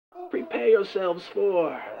prepare yourselves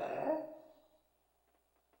for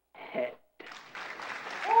head.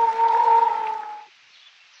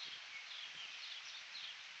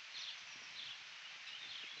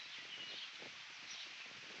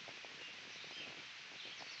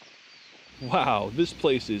 Wow, this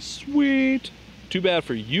place is sweet. Too bad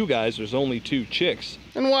for you guys there's only 2 chicks.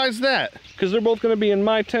 And why's that? Because they're both going to be in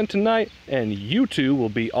my tent tonight, and you 2 will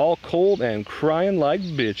be all cold and crying like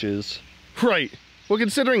bitches. Right. Well,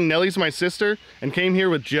 considering Nellie's my sister and came here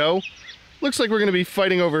with Joe, looks like we're going to be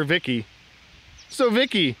fighting over Vicky. So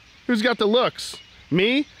Vicky, who's got the looks?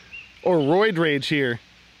 Me or Roid Rage here?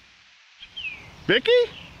 Vicky?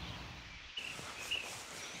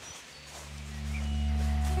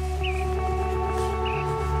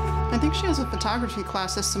 I think she has a photography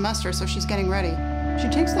class this semester, so she's getting ready. She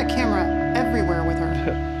takes that camera everywhere with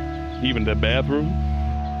her. Even the bathroom?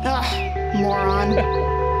 Ugh, moron.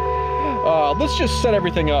 Let's just set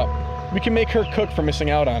everything up. We can make her cook for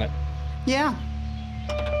missing out on it. Yeah.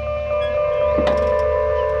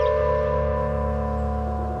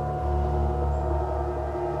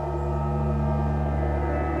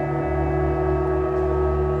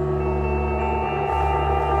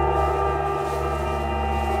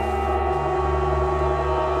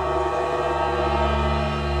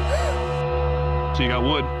 So you got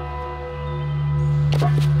wood.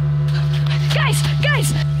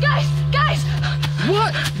 Guys!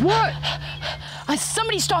 What? What?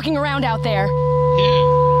 Somebody's stalking around out there. Yeah,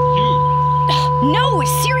 you. No,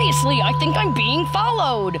 seriously, I think I'm being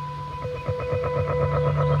followed.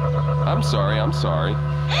 I'm sorry.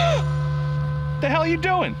 The hell are you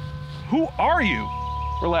doing? Who are you?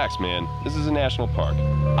 Relax, man. This is a national park.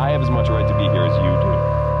 I have as much right to be here as you do.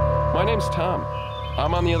 My name's Tom.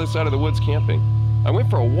 I'm on the other side of the woods camping. I went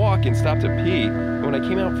for a walk and stopped to pee, and when I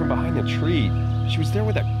came out from behind the tree, she was there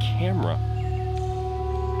with a camera.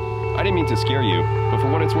 I didn't mean to scare you, but for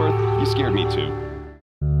what it's worth, you scared me too.